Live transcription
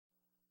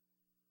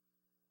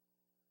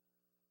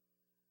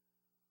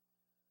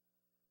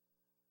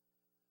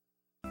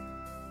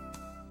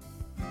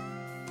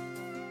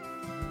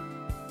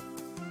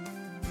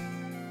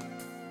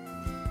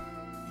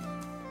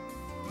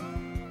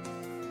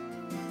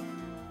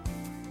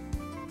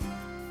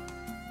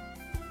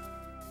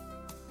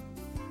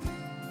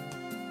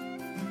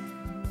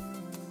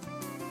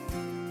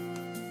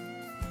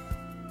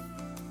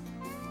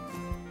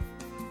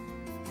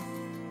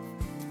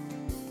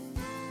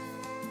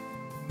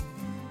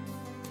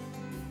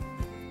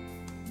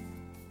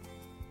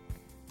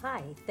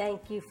Hi,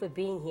 thank you for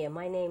being here.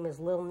 My name is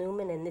Lil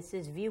Neuman, and this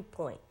is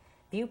Viewpoint.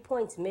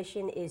 Viewpoint's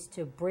mission is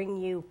to bring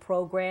you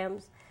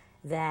programs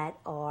that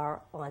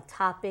are on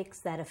topics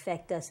that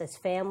affect us as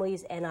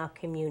families and our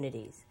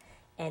communities.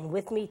 And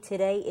with me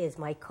today is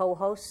my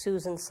co-host,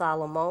 Susan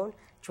Salomone,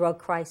 Drug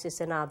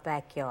Crisis in Our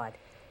Backyard.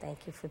 Thank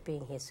you for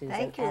being here, Susan.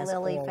 Thank you,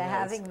 Lily, for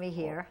having me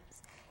here.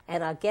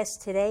 And our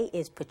guest today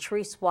is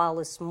Patrice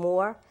Wallace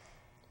Moors.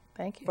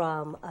 Thank you.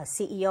 From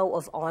CEO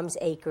of Arms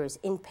Acres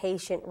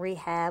Inpatient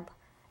Rehab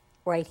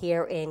right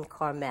here in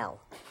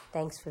Carmel.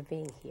 Thanks for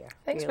being here.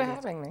 Thanks for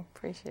having me.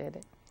 Appreciate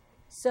it.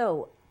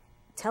 So,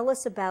 tell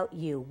us about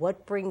you.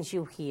 What brings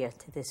you here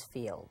to this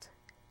field?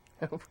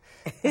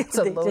 It's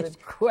a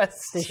loaded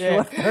question. The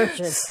short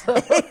version. So,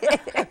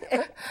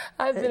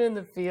 I've been in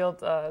the field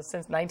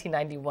since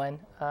 1991.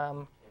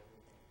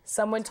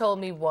 Someone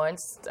told me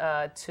once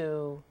that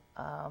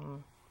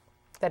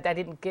I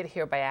didn't get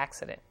here by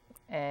accident.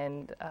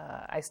 And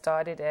I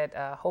started at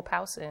Hope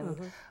House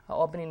in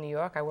Albany, New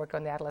York. I worked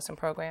on the adolescent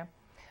program.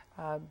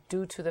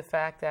 Due to the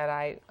fact that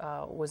I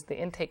was the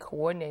intake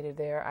coordinator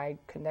there, I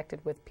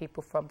connected with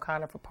people from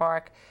Conifer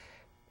Park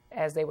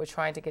as they were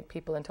trying to get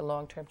people into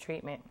long-term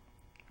treatment.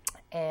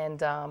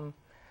 And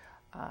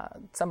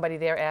somebody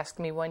there asked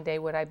me one day,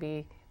 would I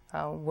be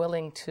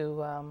willing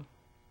to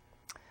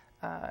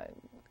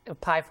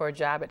apply for a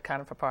job at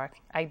Conifer Park?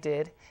 I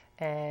did.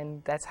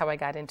 And that's how I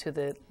got into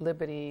the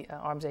Liberty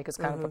Arms Acres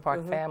Conifer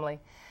Park family.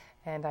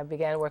 And I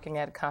began working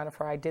at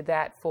Conifer. I did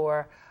that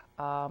for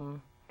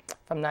from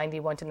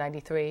 91 to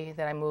 93.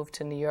 Then I moved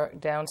to New York,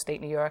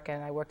 downstate New York,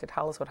 and I worked at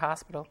Holliswood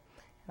Hospital.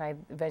 And I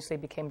eventually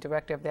became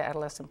director of the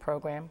adolescent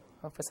program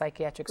for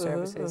psychiatric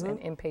services and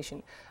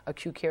inpatient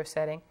acute care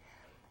setting.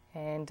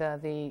 And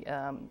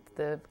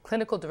the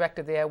clinical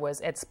director there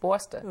was Ed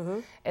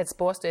Sporster. Ed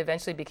Sporster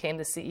eventually became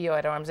the CEO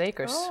at Arms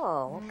Acres.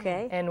 Oh,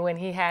 okay. And when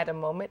he had a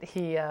moment,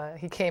 he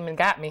came and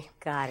got me.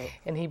 Got it.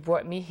 And he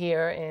brought me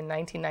here in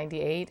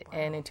 1998,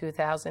 and in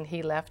 2000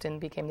 he left and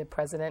became the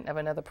president of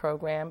another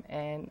program,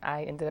 and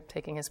I ended up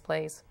taking his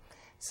place.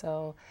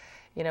 So,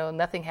 you know,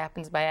 nothing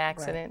happens by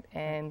accident,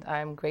 and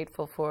I'm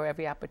grateful for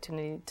every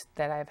opportunity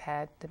that I've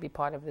had to be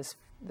part of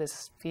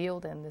this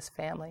field and this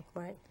family.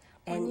 Right.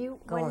 When you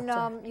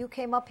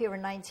came up here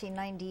in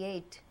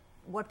 1998,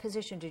 what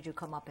position did you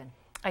come up in?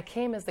 I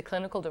came as the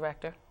clinical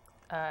director,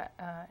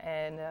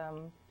 and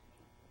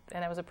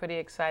that was a pretty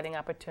exciting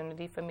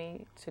opportunity for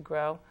me to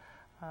grow.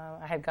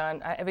 I had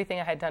everything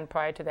I had done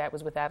prior to that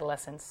was with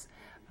adolescents.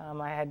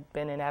 I had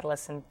been in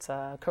adolescent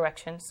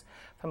corrections,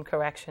 from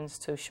corrections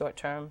to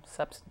short-term,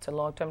 to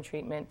long-term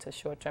treatment, to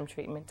short-term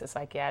treatment, to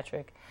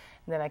psychiatric.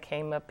 And then I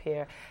came up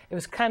here. It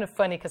was kind of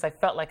funny because I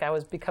felt like I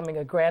was becoming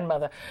a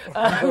grandmother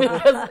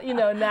because, you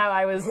know, now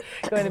I was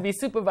going to be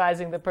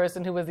supervising the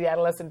person who was the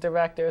adolescent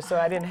director, so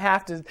I didn't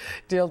have to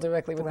deal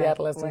directly with the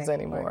adolescents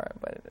anymore.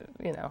 But,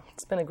 you know,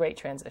 it's been a great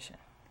transition.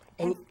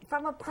 And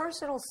from a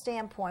personal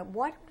standpoint,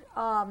 what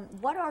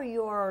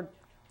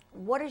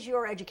is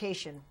your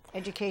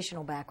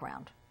educational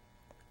background?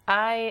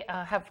 I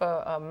have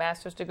a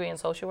master's degree in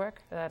social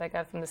work that I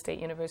got from the State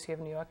University of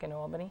New York in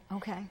Albany.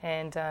 Okay.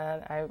 And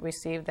I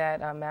received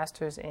that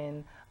master's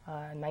in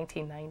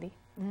 1990.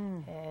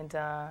 And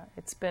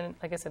it's been,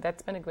 like I said,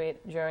 that's been a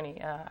great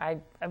journey.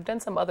 I've done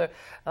some other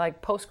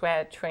like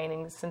post-grad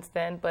training since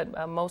then,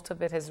 but most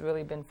of it has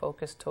really been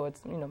focused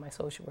towards, you know, my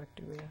social work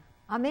degree.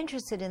 I'm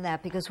interested in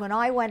that because when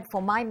I went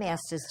for my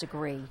master's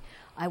degree,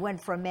 I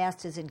went for a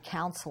master's in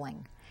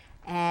counseling,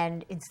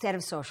 and instead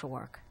of social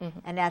work.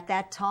 And at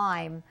that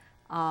time,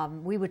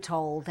 we were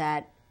told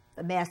that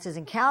a master's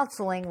in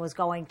counseling was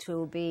going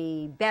to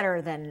be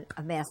better than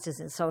a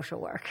master's in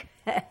social work.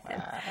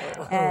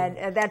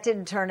 And that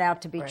didn't turn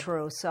out to be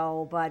true.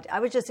 So, but I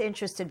was just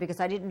interested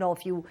because I didn't know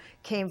if you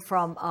came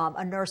from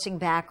a nursing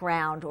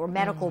background or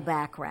medical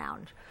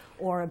background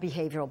or a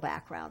behavioral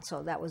background.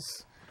 So that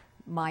was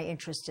my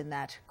interest in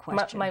that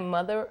question. My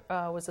mother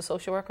was a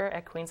social worker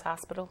at Queens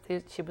Hospital.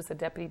 She was the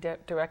deputy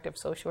director of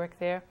social work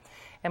there.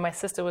 And my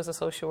sister was a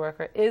social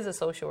worker, is a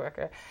social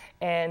worker.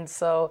 And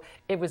so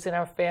it was in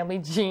our family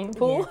gene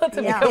pool to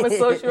become a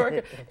social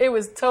worker. It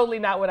was totally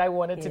not what I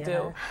wanted to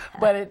do.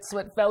 But it's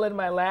what fell in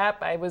my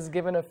lap. I was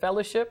given a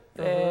fellowship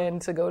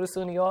and to go to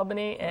SUNY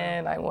Albany,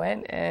 and I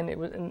went, and it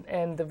was,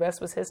 and the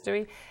rest was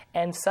history.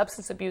 And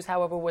substance abuse,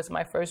 however, was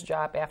my first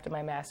job after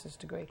my master's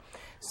degree.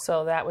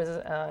 So that was,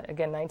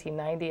 again,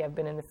 1990. I've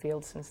been in the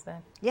field since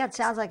then. Yeah, it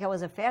sounds like it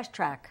was a fast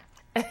track.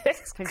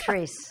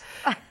 Patrice.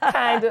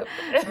 Kind of.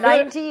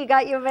 90, you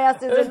got your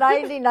master's in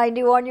 90.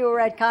 91, you were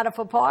at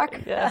Conifer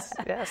Park. Yes,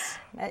 yes.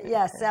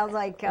 Yes, sounds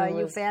like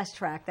you fast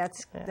track.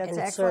 That's excellent.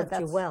 It served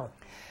you well.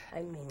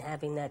 I mean,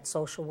 having that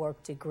social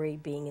work degree,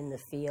 being in the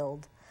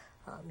field,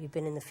 you've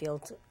been in the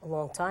field a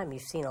long time.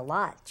 You've seen a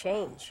lot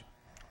change.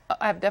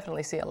 I've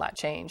definitely seen a lot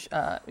change,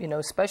 you know,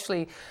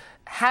 especially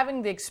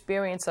having the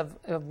experience of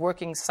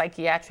working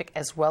psychiatric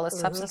as well as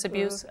substance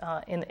abuse.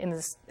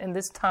 In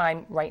this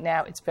time right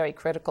now, it's very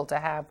critical to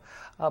have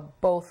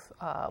both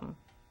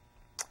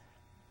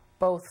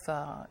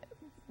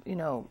you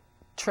know,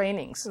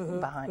 trainings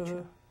behind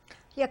you.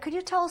 Yeah, could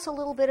you tell us a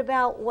little bit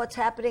about what's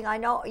happening? I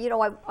know,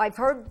 I've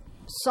heard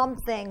some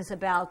things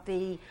about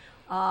the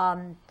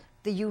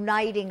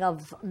uniting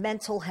of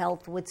mental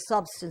health with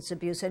substance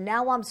abuse, and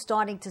now I'm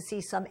starting to see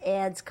some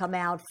ads come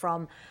out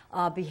from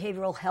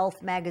Behavioral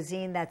Health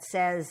magazine that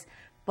says,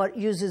 but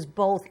uses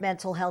both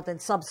mental health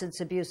and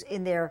substance abuse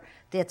in their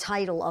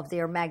title of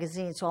their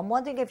magazine. So I'm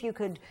wondering if you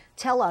could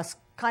tell us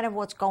kind of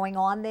what's going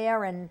on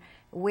there and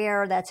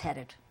where that's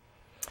headed.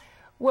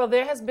 Well,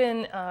 there have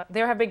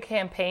been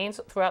campaigns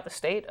throughout the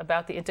state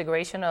about the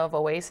integration of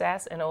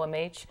OASAS and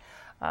OMH.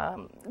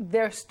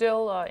 They're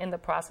still in the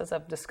process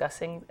of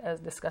discussing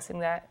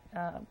that,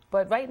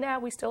 but right now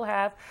we still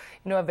have,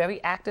 a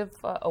very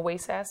active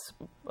OASAS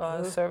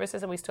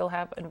services, and we still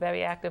have a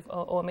very active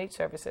OMH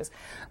services.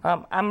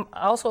 I'm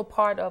also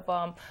part of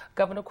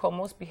Governor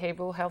Cuomo's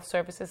Behavioral Health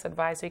Services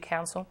Advisory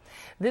Council.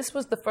 This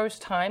was the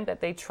first time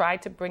that they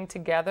tried to bring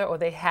together, or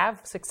they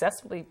have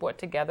successfully brought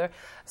together,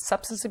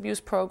 substance abuse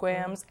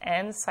programs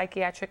and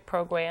psychiatric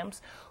programs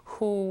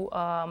who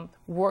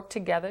work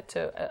together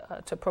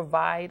to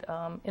provide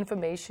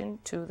information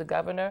to the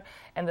governor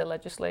and the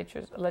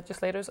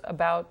legislators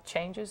about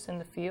changes in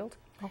the field.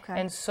 Okay.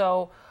 And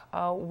so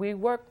we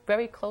work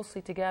very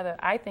closely together.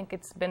 I think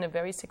it's been a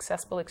very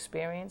successful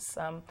experience.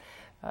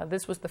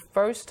 This was the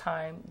first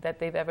time that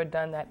they've ever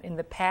done that. In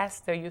the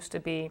past, there used to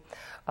be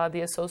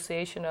the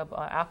Association of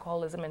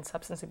Alcoholism and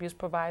Substance Abuse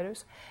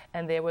Providers,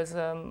 and there was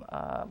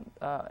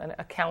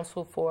a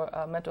council for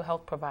mental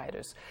health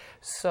providers.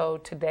 So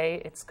today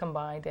it's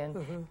combined,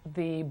 and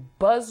the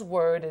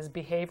buzzword is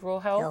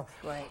behavioral health.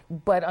 Right.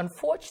 But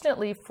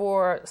unfortunately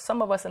for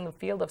some of us in the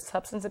field of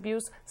substance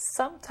abuse,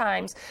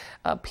 sometimes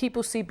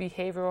people see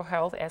behavioral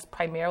health as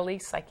primarily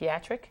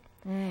psychiatric.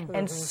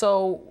 And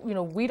so,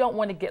 we don't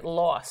want to get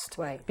lost,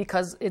 right,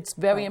 because it's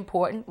very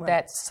important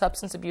that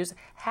substance abuse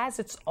has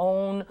its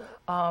own,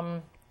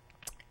 shall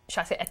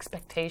I say,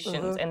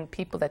 expectations, and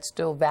people that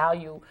still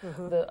value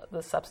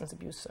the substance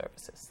abuse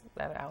services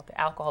that are out there,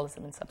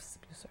 alcoholism and substance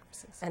abuse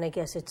services. And I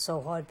guess it's so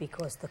hard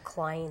because the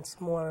clients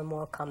more and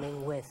more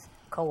coming with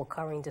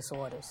co-occurring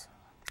disorders.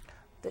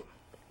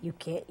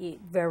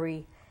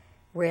 Very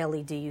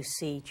rarely do you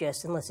see,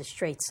 just unless it's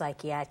straight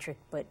psychiatric,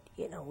 but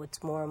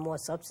it's more and more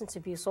substance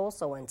abuse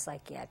also and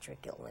psychiatric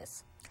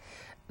illness.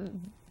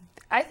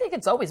 I think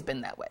it's always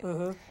been that way.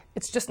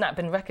 It's just not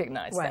been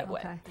recognized that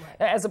way. Okay. Right.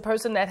 As a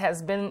person that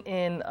has been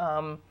in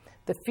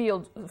the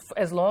field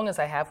as long as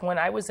I have, when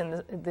I was in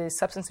the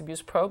substance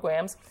abuse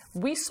programs,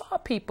 we saw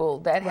people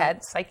that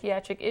had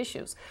psychiatric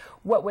issues.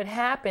 What would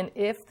happen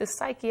if the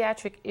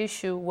psychiatric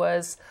issue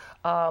was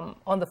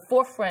on the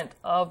forefront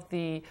of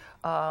the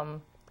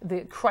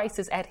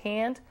crisis at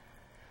hand?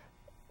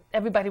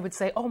 Everybody would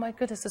say, oh my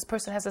goodness, this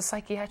person has a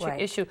psychiatric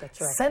issue.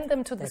 That's right. Send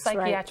them to the That's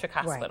psychiatric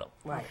right. hospital.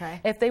 Right.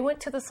 Okay. If they went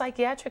to the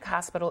psychiatric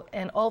hospital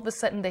and all of a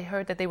sudden they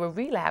heard that they were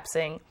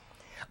relapsing,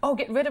 oh,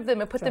 get rid of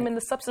them and put them in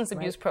the substance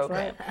abuse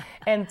program.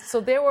 And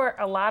so there were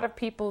a lot of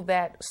people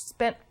that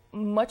spent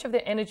much of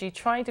their energy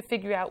trying to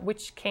figure out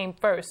which came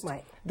first,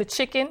 the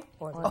chicken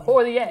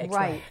or the egg.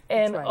 Right.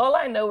 And all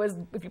I know is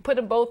if you put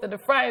them both in the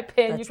frying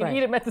pan, you can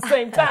eat them at the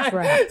same time.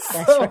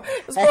 That's So right.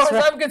 as far as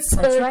I'm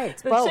concerned,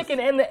 the both. chicken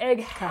and the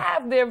egg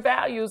have their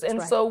values.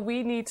 And so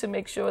we need to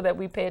make sure that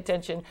we pay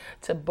attention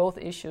to both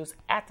issues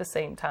at the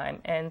same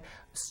time. And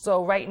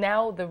so right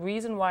now, the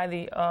reason why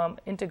the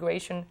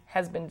integration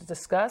has been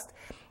discussed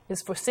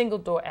is for single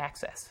door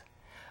access.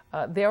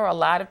 There are a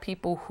lot of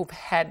people who've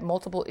had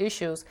multiple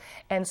issues,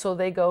 and so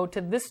they go to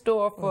this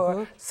door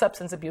for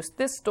substance abuse,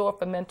 this door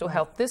for mental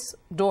health, this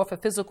door for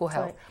physical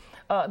health.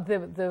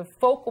 The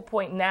focal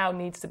point now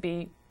needs to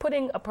be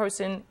putting a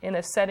person in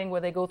a setting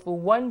where they go through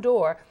one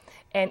door,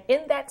 and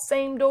in that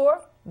same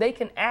door, they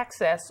can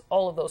access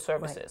all of those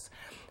services.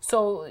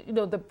 So,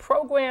 the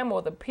program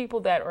or the people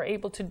that are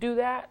able to do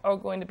that are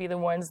going to be the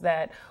ones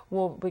that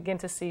will begin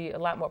to see a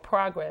lot more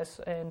progress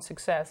and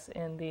success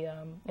in the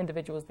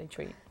individuals they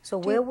treat. So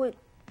where would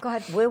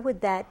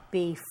that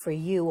be for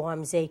you,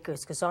 Arms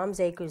Acres? Because Arms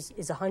Acres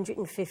is a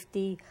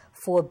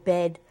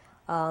 154-bed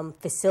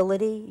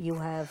facility.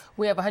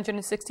 We have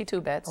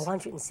 162 beds.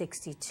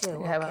 162.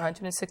 We have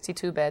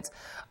 162 beds.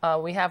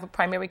 We have a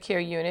primary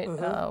care unit.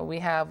 We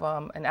have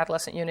an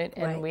adolescent unit,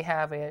 and we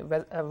have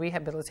a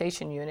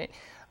rehabilitation unit,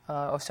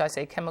 or should I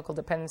say chemical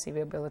dependency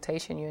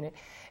rehabilitation unit.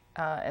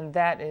 And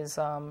that is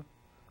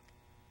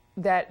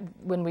that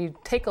when we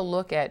take a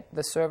look at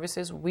the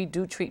services, we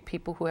do treat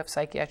people who have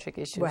psychiatric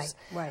issues.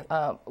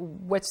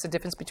 What's the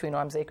difference between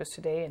Arms Acres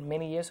today and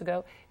many years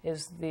ago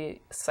is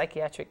the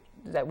psychiatric,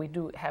 that we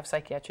do have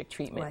psychiatric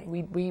treatment.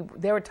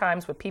 There were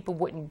times where people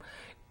wouldn't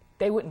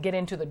get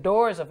into the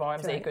doors of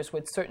Arms Acres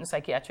with certain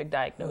psychiatric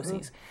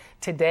diagnoses.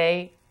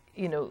 Today,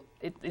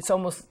 it's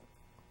almost,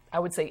 I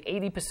would say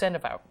 80%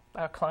 of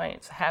our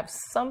clients have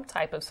some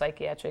type of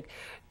psychiatric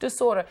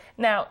disorder.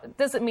 Now, it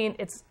doesn't mean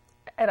it's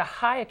at a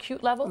high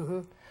acute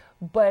level,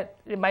 but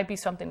it might be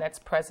something that's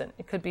present.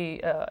 It could be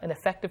an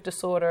affective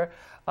disorder,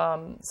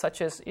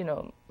 such as,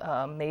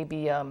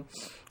 maybe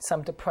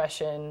some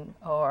depression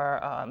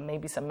or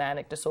maybe some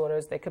manic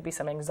disorders. There could be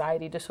some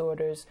anxiety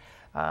disorders.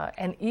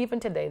 And even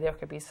today, there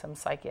could be some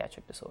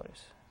psychiatric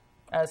disorders.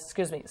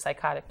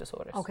 Psychotic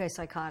disorders. Okay,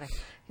 psychotic.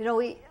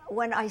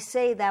 When I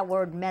say that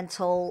word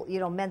mental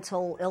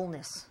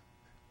illness,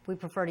 we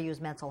prefer to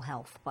use mental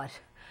health, but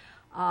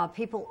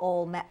people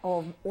all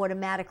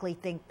automatically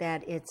think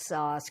that it's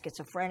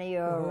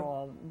schizophrenia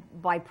or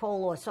bipolar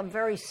or some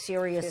very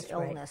serious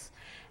illness.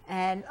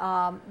 Right.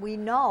 And we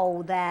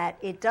know that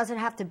it doesn't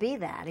have to be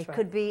that. It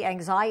could be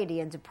anxiety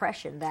and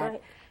depression,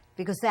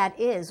 because that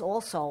is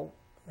also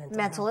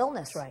mental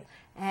illness. Right.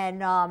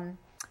 And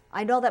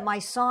I know that my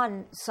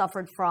son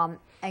suffered from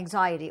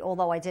anxiety,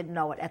 although I didn't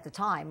know it at the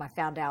time. I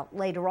found out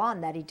later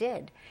on that he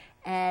did,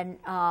 and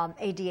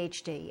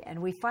ADHD.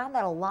 And we found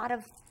that a lot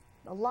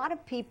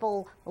of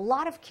people, a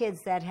lot of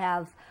kids that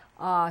have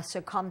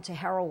succumbed to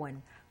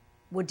heroin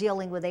were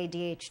dealing with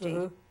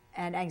ADHD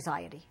and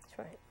anxiety. That's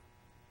right.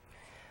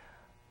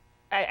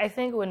 I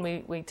think when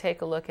we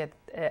take a look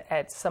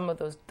at some of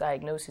those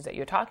diagnoses that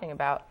you're talking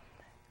about,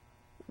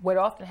 what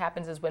often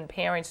happens is when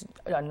parents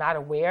are not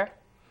aware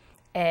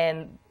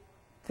and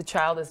the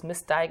child is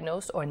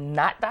misdiagnosed or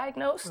not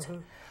diagnosed,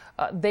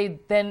 they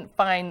then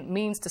find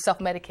means to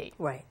self-medicate.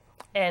 Right.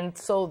 And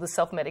so the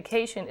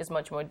self-medication is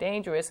much more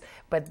dangerous,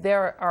 but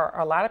there are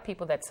a lot of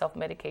people that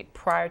self-medicate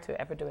prior to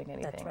ever doing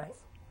anything. That's right.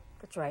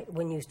 That's right.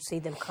 When you see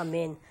them come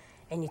in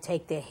and you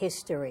take their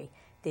history,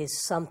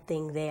 there's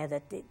something there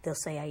that they'll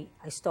say,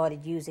 I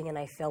started using and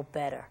I felt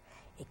better.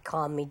 It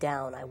calmed me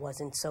down. I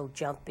wasn't so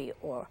jumpy,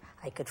 or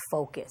I could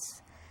focus.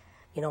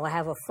 I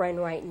have a friend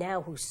right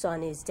now whose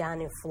son is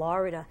down in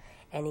Florida,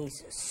 and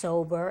he's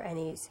sober, and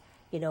he's,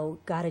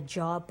 got a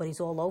job, but he's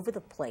all over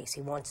the place.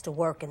 He wants to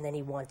work, and then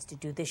he wants to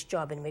do this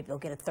job, and maybe he'll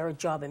get a third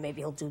job, and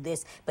maybe he'll do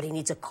this, but he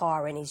needs a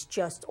car, and he's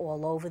just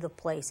all over the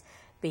place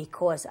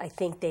because I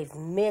think they've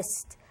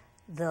missed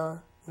the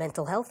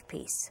mental health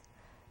piece.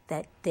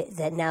 That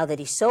now that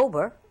he's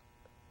sober,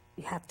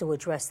 you have to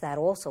address that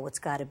also. It's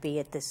got to be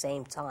at the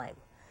same time.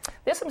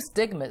 There's some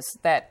stigmas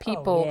that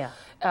people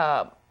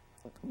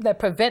that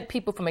prevent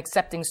people from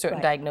accepting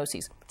certain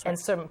diagnoses, and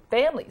certain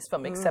families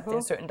from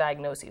accepting certain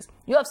diagnoses.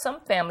 You have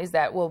some families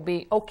that will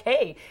be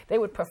okay. They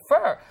would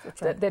prefer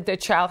that their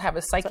child have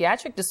a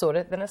psychiatric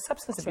disorder than a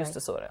substance abuse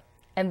disorder.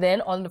 And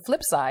then on the flip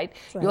side,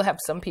 you'll have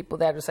some people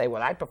that will say,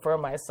 well, I prefer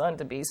my son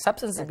to be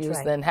substance abuse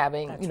than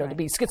having, to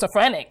be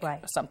schizophrenic or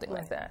something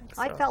like that.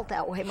 So. I felt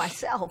that way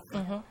myself.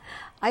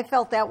 I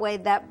felt that way,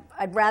 that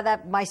I'd rather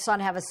my son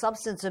have a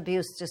substance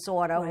abuse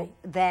disorder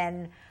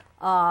than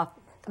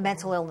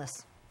mental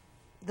illness.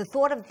 The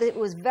thought of it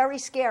was very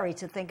scary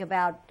to think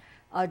about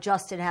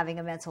Justin having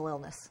a mental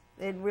illness.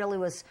 It really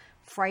was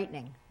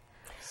frightening.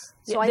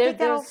 So I think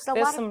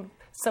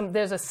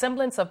there's a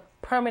semblance of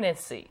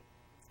permanency.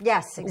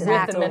 Yes, exactly.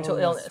 With the mental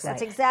illness.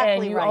 That's exactly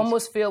right. And you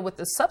almost feel with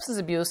the substance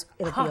abuse,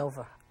 it'll be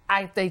over.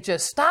 They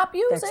just stop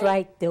using. That's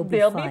right. They'll be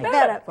fine.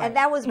 Better. And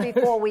that was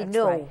before we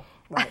knew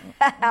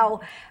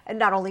how, and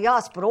not only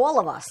us, but all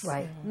of us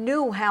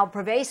knew how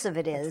pervasive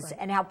it is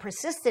and how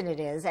persistent it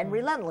is and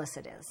relentless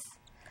it is.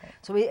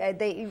 So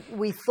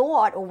we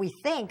thought, or we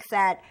think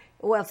that,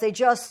 well, if they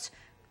just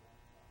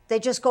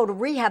go to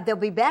rehab, they'll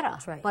be better.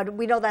 But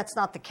we know that's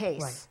not the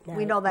case.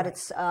 We know that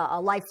it's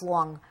a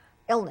lifelong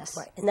illness.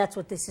 And that's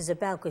what this is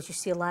about, because you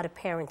see a lot of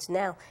parents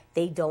now,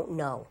 they don't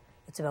know.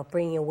 It's about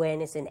bringing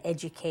awareness and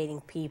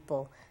educating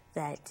people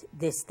that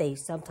they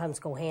sometimes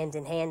go hand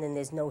in hand, and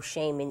there's no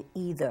shame in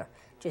either.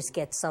 Just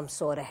get some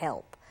sort of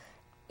help.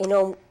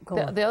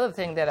 The other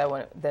thing that I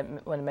want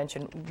to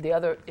mention, the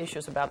other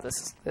issues about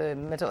this, the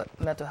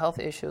mental health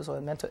issues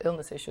or mental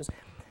illness issues,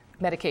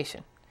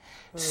 medication.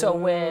 So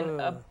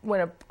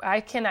when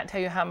I cannot tell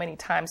you how many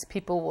times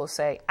people will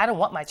say, I don't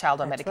want my child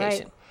on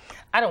medication. Right.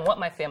 I don't want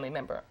my family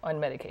member on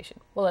medication.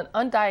 Well, an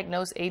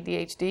undiagnosed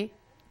ADHD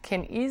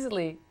can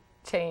easily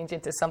change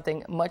into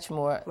something much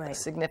more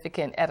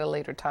significant at a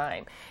later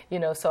time.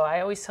 So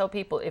I always tell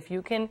people, if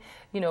you can,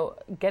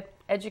 get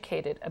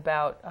educated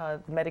about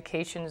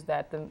medications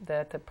that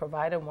the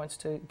provider wants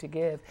to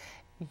give,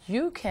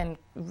 you can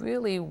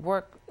really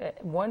work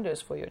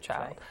wonders for your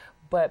child. Right.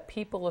 But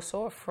people are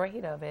so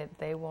afraid of it,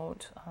 they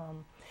won't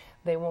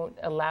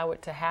allow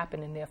it to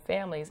happen in their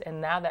families.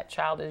 And now that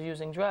child is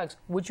using drugs.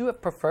 Would you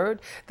have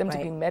preferred them to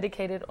be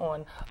medicated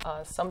on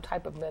some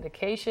type of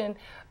medication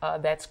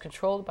that's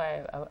controlled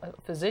by a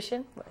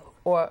physician,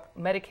 or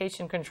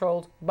medication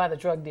controlled by the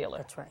drug dealer?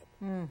 That's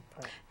right.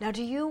 Now,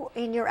 do you,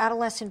 in your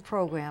adolescent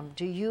program,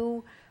 do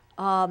you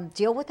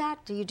deal with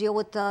that? Do you deal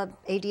with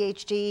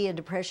ADHD and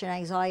depression,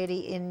 anxiety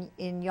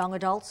in young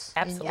adults?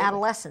 Absolutely. In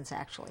adolescents,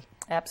 actually.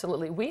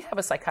 Absolutely. We have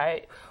a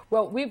psychiatrist.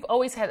 Well, we've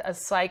always had a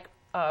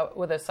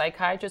with a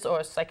psychiatrist or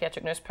a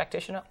psychiatric nurse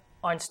practitioner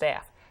on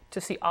staff to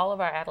see all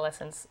of our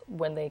adolescents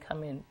when they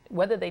come in,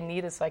 whether they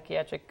need a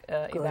psychiatric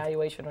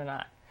evaluation or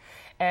not.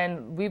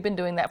 And we've been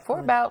doing that for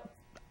about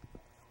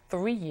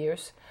 3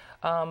 years.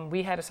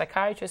 We had a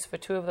psychiatrist for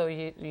 2 of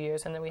those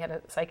years, and then we had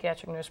a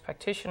psychiatric nurse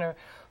practitioner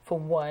for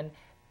 1.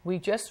 We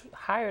just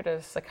hired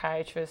a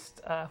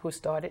psychiatrist who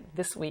started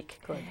this week,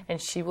 and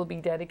she will be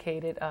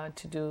dedicated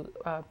to do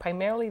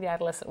primarily the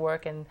adolescent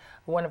work and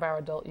one of our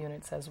adult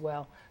units as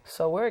well.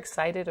 So we're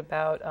excited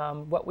about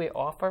what we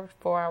offer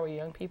for our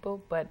young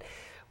people, but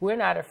we're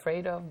not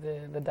afraid of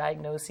the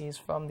diagnoses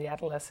from the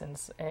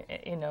adolescents.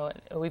 You know,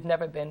 we've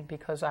never been,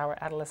 because our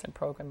adolescent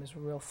program is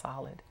real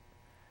solid.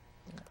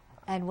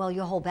 And well,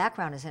 your whole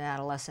background is in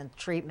adolescent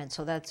treatment,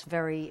 so that's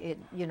very,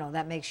 you know,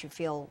 that makes you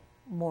feel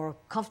more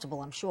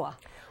comfortable, I'm sure.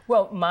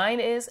 Well, mine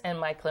is, and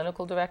my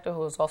clinical director,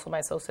 who is also my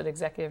associate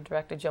executive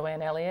director,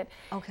 Joanne Elliott,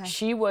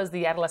 she was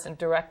the adolescent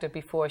director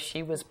before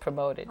she was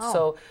promoted.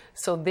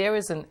 So there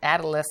is an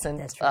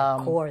adolescent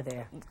core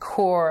there.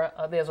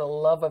 There's a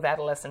love of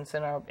adolescents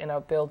in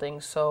our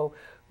building. So,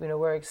 you know,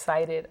 we're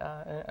excited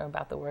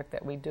about the work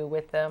that we do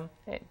with them.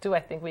 Do I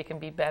think we can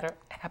be better?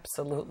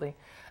 Absolutely.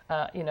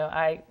 You know,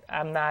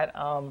 I'm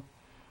not,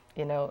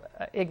 you know,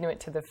 ignorant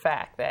to the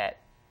fact that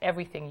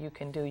everything you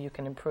can do, you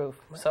can improve.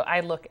 Right. So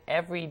I look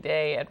every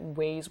day at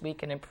ways we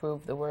can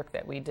improve the work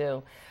that we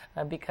do,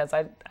 because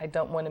I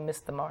don't want to miss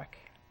the mark.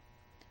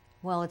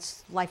 Well,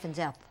 it's life and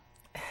death.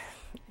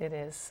 It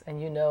is, and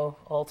you know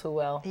all too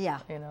well,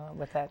 you know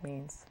what that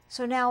means.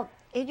 So now,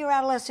 in your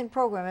adolescent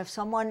program, if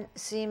someone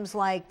seems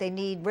like they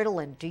need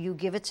Ritalin, do you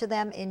give it to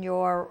them in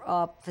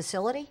your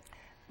facility?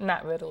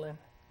 Not Ritalin.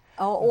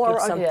 Or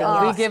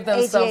we give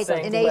them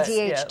something. An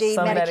ADHD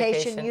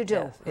medication, you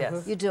do.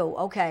 Yes. You do,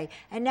 okay.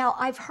 And now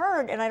I've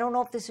heard, and I don't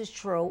know if this is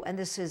true, and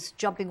this is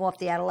jumping off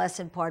the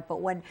adolescent part,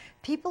 but when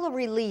people are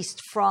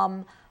released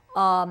from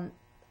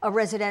a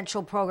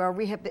residential program,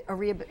 a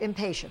rehab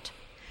inpatient,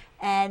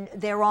 and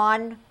they're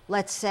on,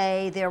 let's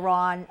say they're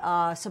on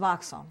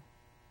Suboxone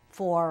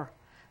for,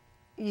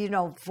 you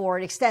know, for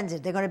an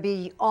extended, they're going to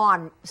be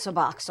on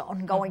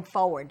Suboxone going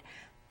forward,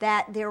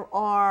 that there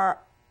are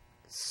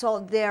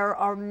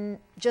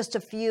just a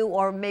few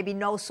or maybe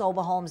no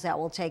sober homes that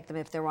will take them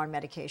if they're on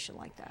medication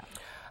like that.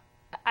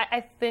 I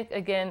think,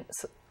 again,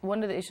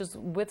 one of the issues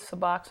with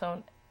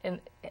Suboxone, and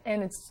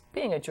it's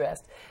being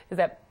addressed, is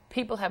that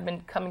people have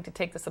been coming to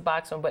take the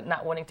Suboxone but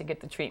not wanting to get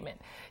the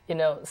treatment. You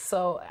know,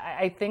 so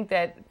I think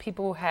that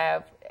people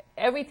have,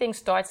 everything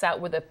starts out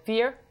with a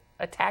fear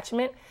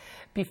attachment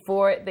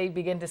before they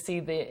begin to see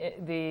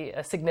the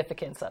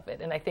significance of it.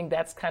 And I think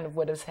that's kind of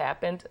what has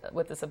happened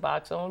with the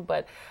Suboxone.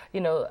 But, you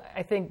know,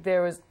 I think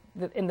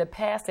in the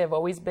past, there have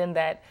always been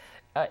that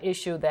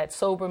issue that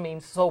sober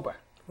means sober.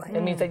 Right.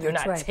 It means that you're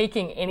not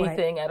taking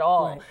anything at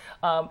all.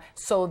 Right.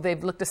 So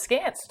they've looked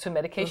askance to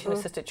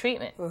medication-assisted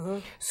treatment.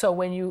 So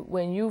when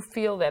you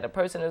feel that a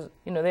person is,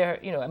 you know,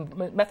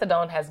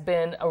 methadone has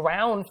been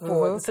around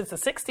since the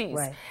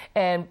 60s,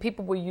 and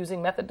people were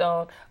using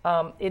methadone.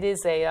 It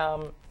is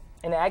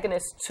an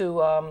agonist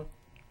to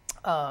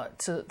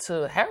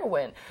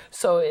heroin,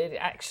 so it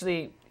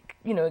actually,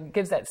 you know,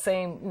 gives that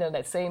same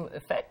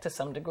effect to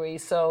some degree.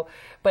 So,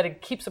 but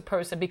it keeps a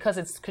person, because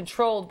it's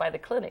controlled by the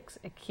clinics,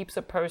 it keeps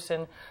a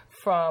person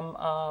from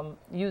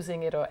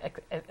using it or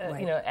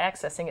you know,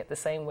 accessing it the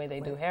same way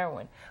they do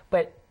heroin.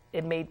 But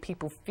it made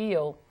people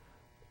feel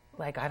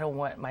like, I don't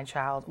want my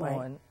child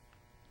on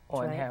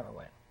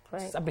heroin.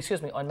 Right.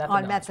 Excuse me, on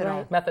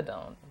methadone.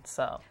 Methadone.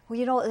 So. Well,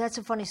 you know, that's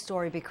a funny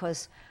story,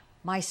 because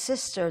my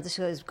sister, this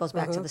goes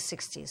back to the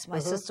 60s, my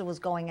sister was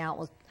going out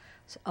with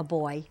a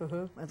boy,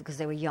 because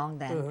they were young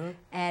then,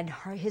 and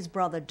his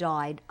brother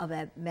died of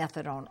a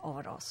methadone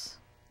overdose.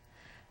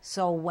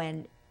 So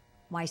when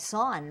my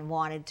son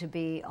wanted to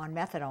be on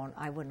methadone,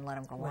 I wouldn't let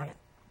him go on it.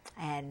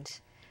 And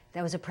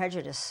there was a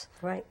prejudice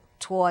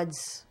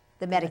towards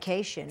the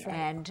medication.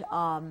 And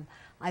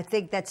I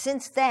think that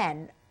since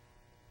then,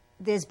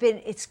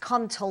 it's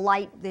come to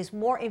light, there's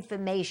more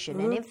information,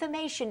 and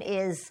information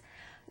is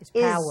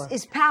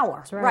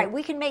power. Right.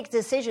 We can make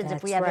decisions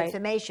if we have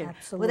information.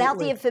 Absolutely. Without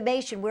the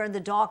information, we're in the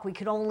dark. We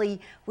could only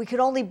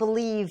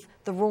believe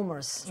the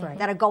rumors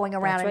that are going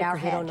around in our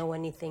head. We don't know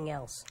anything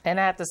else. And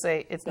I have to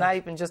say, it's not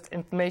even just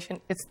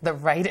information; it's the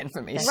right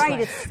information.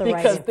 Right. It's the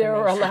because there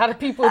are a lot of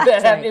people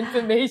that have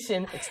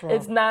information.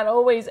 It's not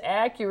always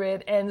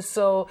accurate, and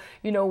so,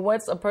 you know,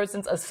 once a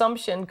person's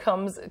assumption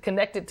comes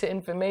connected to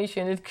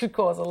information, it could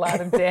cause a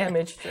lot of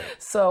damage.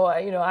 So,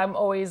 you know, I'm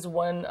always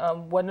one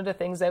of the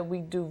things that we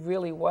do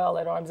really well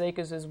at Arms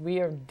Acres is we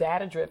are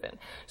data driven.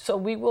 So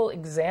we will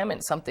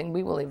examine something,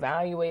 we will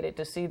evaluate it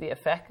to see the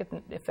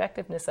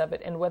effectiveness of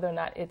it and whether or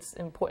not it's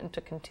important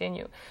to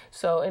continue.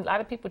 So a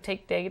lot of people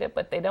take data,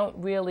 but they don't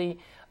really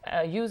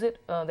use it,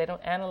 they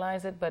don't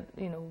analyze it, but,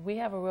 you know, we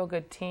have a real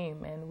good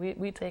team, and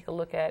we take a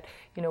look at,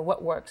 you know,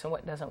 what works and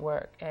what doesn't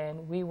work,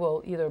 and we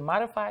will either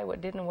modify what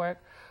didn't work,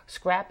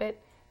 scrap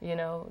it, you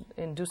know,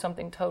 and do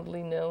something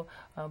totally new.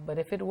 But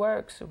if it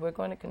works, we're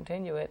going to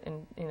continue it,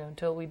 and, you know,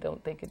 until we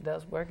don't think it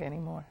does work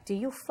anymore. Do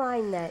you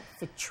find that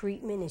the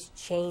treatment is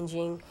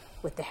changing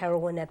with the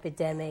heroin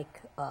epidemic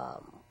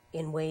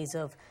in ways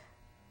of,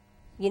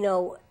 you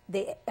know,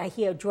 I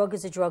hear a drug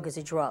is a drug is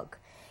a drug,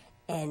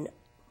 and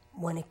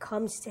when it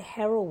comes to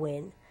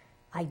heroin,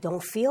 I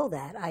don't feel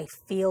that. I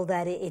feel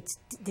that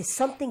there's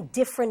something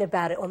different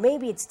about it, or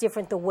maybe it's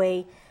different the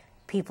way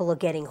people are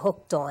getting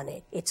hooked on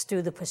it. It's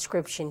through the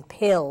prescription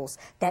pills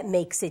that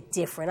makes it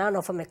different. I don't know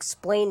if I'm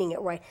explaining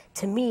it right.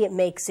 To me, it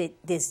makes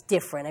it this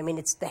different. I mean,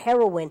 it's the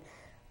heroin,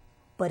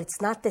 but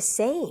it's not the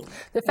same.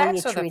 The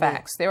facts are the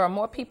facts. There are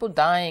more people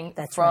dying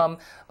from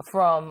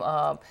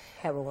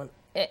heroin.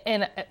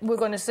 And we're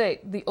going to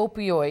say the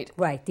opioid.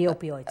 Right, the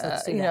opioids.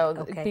 Let's do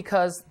that.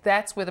 Because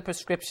that's where the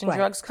prescription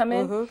drugs come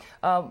in.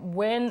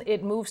 When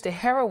it moves to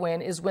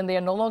heroin is when they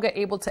are no longer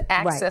able to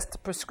access the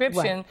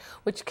prescription,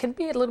 which can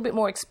be a little bit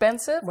more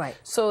expensive. Right.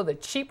 So the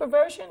cheaper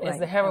version is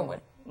the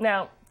heroin.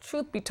 Now,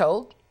 truth be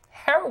told,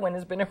 heroin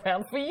has been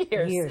around for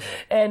years.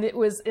 And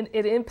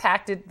it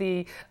impacted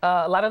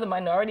a lot of the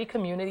minority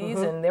communities,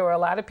 and there were a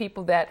lot of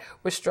people that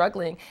were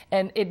struggling,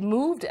 and it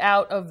moved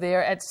out of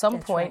there at some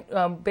point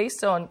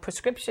based on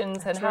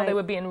prescriptions and how they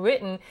were being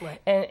written,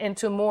 and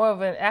into more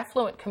of an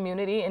affluent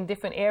community in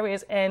different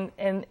areas, and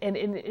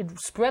it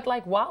spread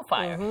like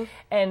wildfire,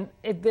 and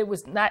they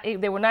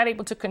were not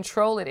able to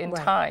control it in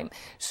time.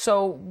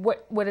 So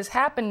what has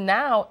happened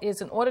now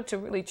is, in order to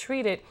really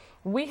treat it,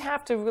 we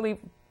have to really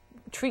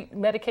treat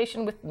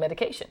medication with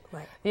medication.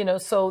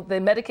 So the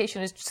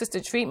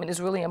medication-assisted treatment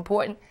is really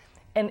important.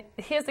 And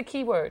here's the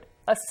key word: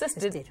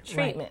 assisted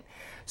treatment.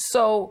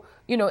 So,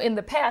 in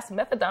the past,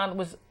 methadone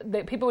was,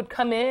 people would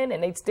come in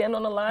and they'd stand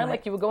on the line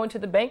like you would go into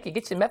the bank, you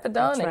get your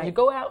methadone, and you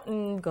go out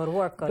and go to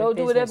work, go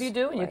do whatever you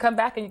do, and you come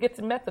back and you get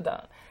the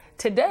methadone.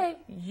 Today,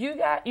 you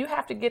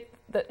have to get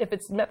if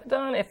it's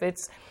methadone, if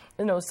it's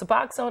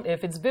Suboxone,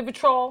 if it's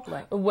Vivitrol,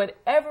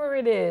 whatever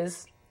it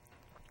is.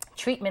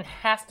 Treatment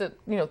has to,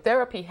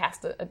 therapy has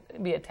to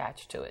be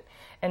attached to it.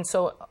 And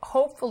so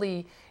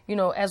hopefully,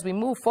 as we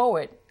move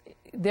forward,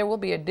 there will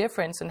be a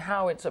difference in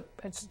how it's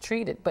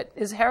treated. But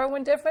is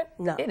heroin different?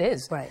 No. It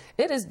is.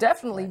 It is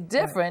definitely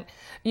different,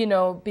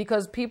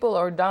 because people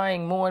are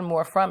dying more and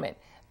more from it.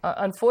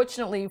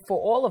 Unfortunately for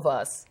all of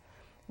us,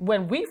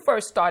 when we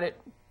first started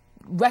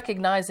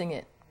recognizing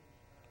it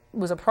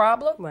was a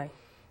problem,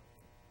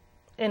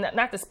 and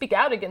not to speak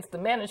out against the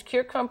managed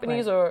care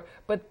companies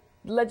but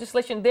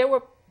legislation,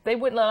 they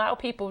wouldn't allow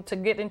people to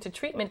get into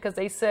treatment because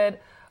they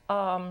said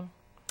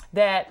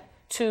that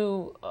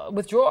to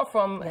withdraw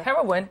from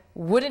heroin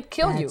wouldn't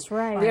kill you.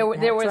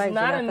 There was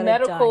not a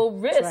medical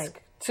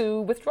risk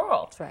to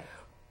withdrawal.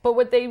 But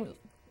what they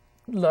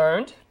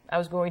learned, I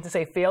was going to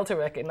say failed to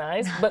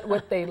recognize, but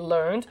what they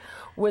learned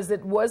was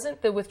it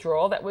wasn't the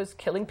withdrawal that was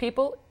killing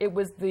people. It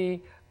was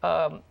the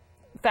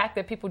fact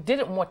that people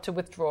didn't want to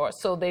withdraw,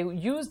 so they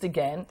used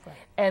again,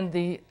 and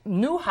the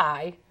new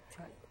high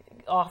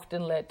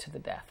often led to the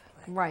death.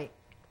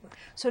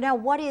 So now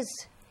what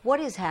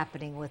is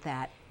happening with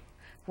that?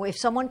 Well, if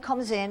someone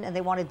comes in and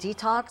they want to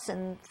detox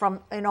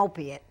from an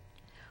opiate,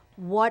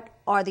 what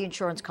are the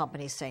insurance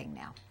companies saying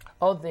now?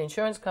 Oh, the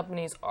insurance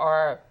companies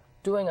are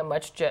doing a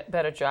much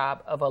better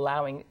job of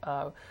allowing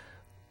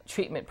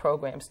treatment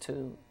programs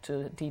to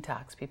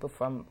detox people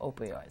from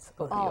opioids.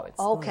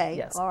 Oh, okay.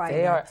 Yes, all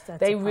right.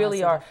 They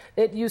really are.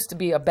 It used to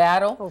be a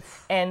battle,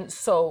 and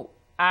so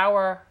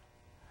our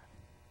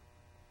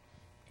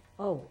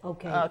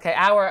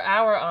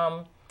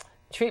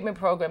treatment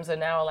programs are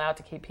now allowed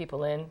to keep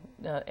people in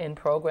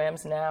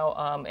programs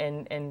now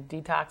and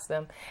detox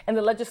them. And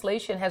the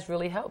legislation has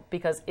really helped,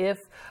 because if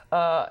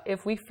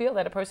we feel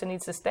that a person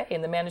needs to stay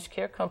and the managed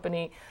care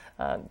company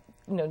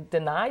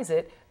denies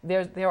it,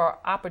 there are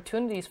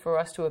opportunities for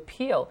us to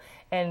appeal.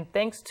 And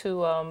thanks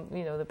to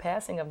the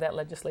passing of that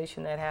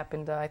legislation that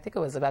happened, I think it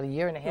was about a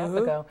year and a half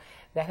ago,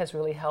 that has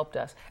really helped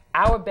us.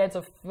 Our beds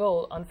are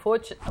full.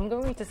 Unfortunately,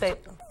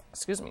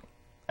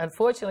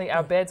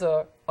 our beds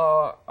are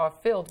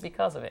filled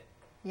because of it.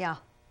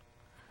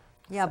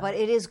 But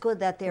it is good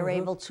that they're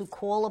able to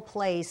call a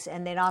place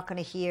and they're not going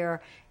to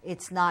hear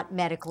it's not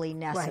medically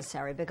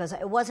necessary, because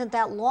it wasn't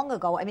that long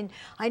ago. I mean,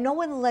 I know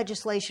when the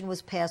legislation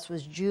was passed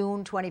was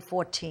June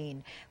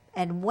 2014.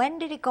 And when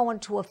did it go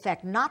into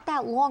effect? Not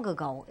that long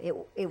ago.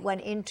 It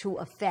went into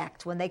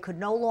effect when they could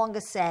no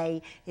longer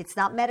say it's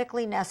not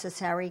medically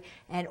necessary,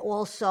 and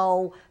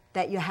also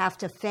that you have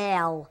to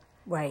fail.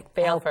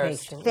 Fail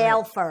first.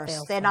 Fail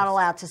first. They're not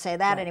allowed to say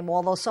that anymore,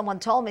 although someone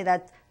told me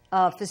that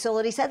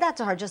facility said that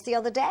to her just the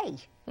other day.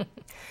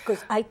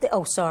 Because I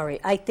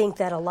think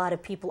that a lot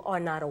of people are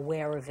not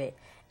aware of it,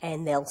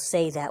 and they'll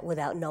say that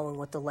without knowing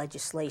what the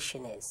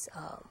legislation is.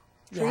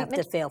 You have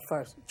to fail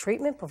first.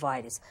 Treatment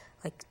providers,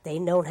 they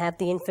don't have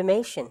the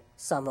information,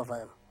 some of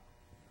them.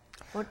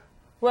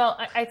 Well,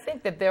 I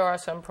think that there are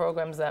some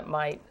programs that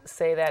might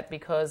say that,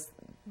 because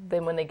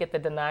then when they get the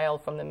denial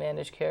from the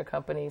managed care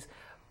companies,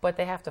 but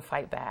they have to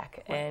fight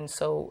back. And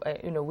so,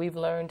 we've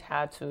learned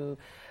how to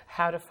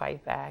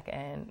fight back,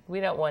 and we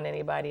don't want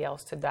anybody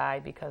else to die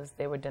because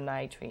they were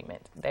denied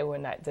treatment. They were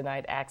not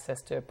denied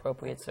access to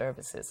appropriate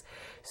services.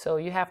 So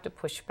you have to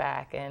push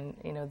back, and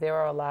there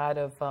are a lot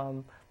of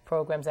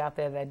programs out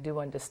there that do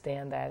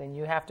understand that, and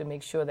you have to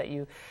make sure that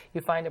you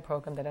find a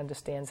program that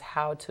understands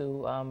how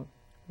to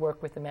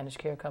work with the managed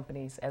care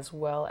companies as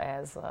well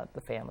as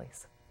the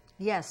families.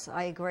 Yes,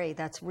 I agree.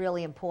 That's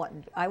really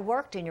important. I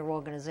worked in your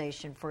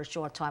organization for a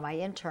short time. I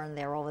interned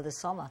there over the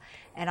summer,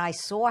 and I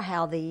saw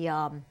how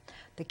the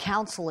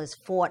counselors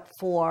fought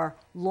for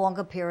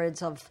longer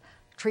periods of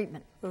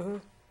treatment. Mm-hmm.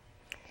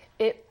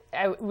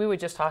 We were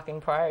just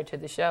talking prior to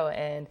the show,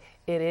 and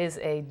it is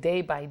a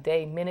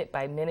day-by-day,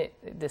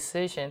 minute-by-minute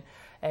decision.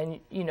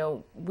 And, you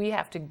know, we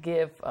have to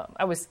give,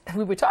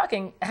 we were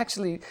talking,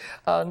 actually,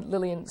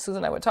 Lillian, Susan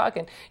and I were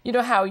talking, you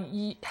know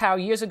how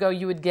years ago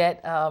you would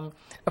get a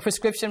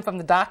prescription from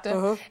the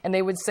doctor, and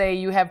they would say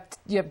you have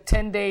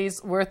 10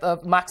 days worth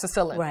of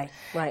moxicillin. Right,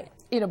 right.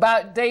 You know,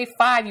 about day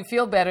 5, you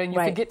feel better, and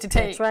you forget to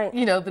take,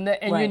 you know,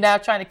 and you're now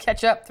trying to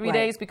catch up 3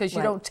 days because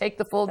you don't take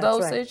the full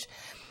dosage.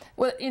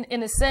 Well,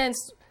 in a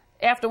sense,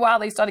 after a while,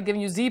 they started giving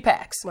you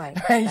Z-Packs. Right.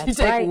 You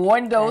take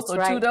 1 dose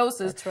or 2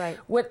 doses. That's right.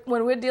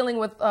 When we're dealing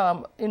with,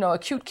 you know,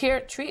 acute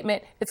care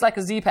treatment, it's like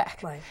a Z-Pack.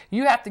 Right.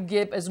 You have to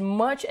give as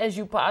much as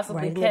you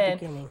possibly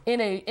can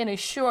in a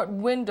short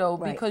window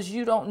because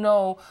you don't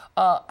know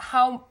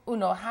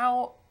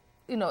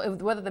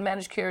whether the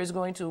managed care is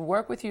going to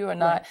work with you or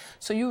not.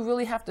 So you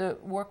really have to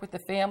work with the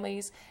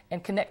families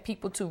and connect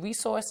people to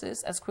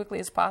resources as quickly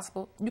as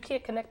possible. You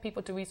can't connect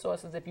people to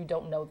resources if you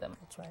don't know them.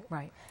 That's right.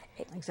 Right.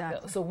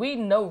 Exactly. So we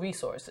know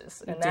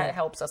resources, and that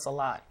helps us a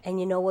lot.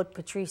 And you know what,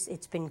 Patrice?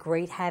 It's been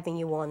great having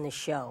you on the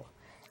show.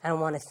 And I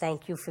want to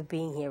thank you for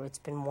being here. It's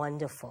been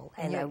wonderful.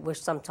 And I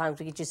wish sometimes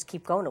we could just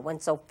keep going. It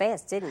went so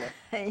fast, didn't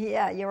it?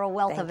 Yeah, you're a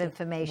wealth of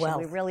information.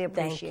 We really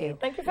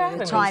appreciate Thank you for having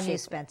me. The time you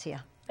spent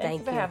here. Thank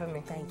you for having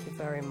me. Thank you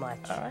very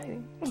much. All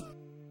right.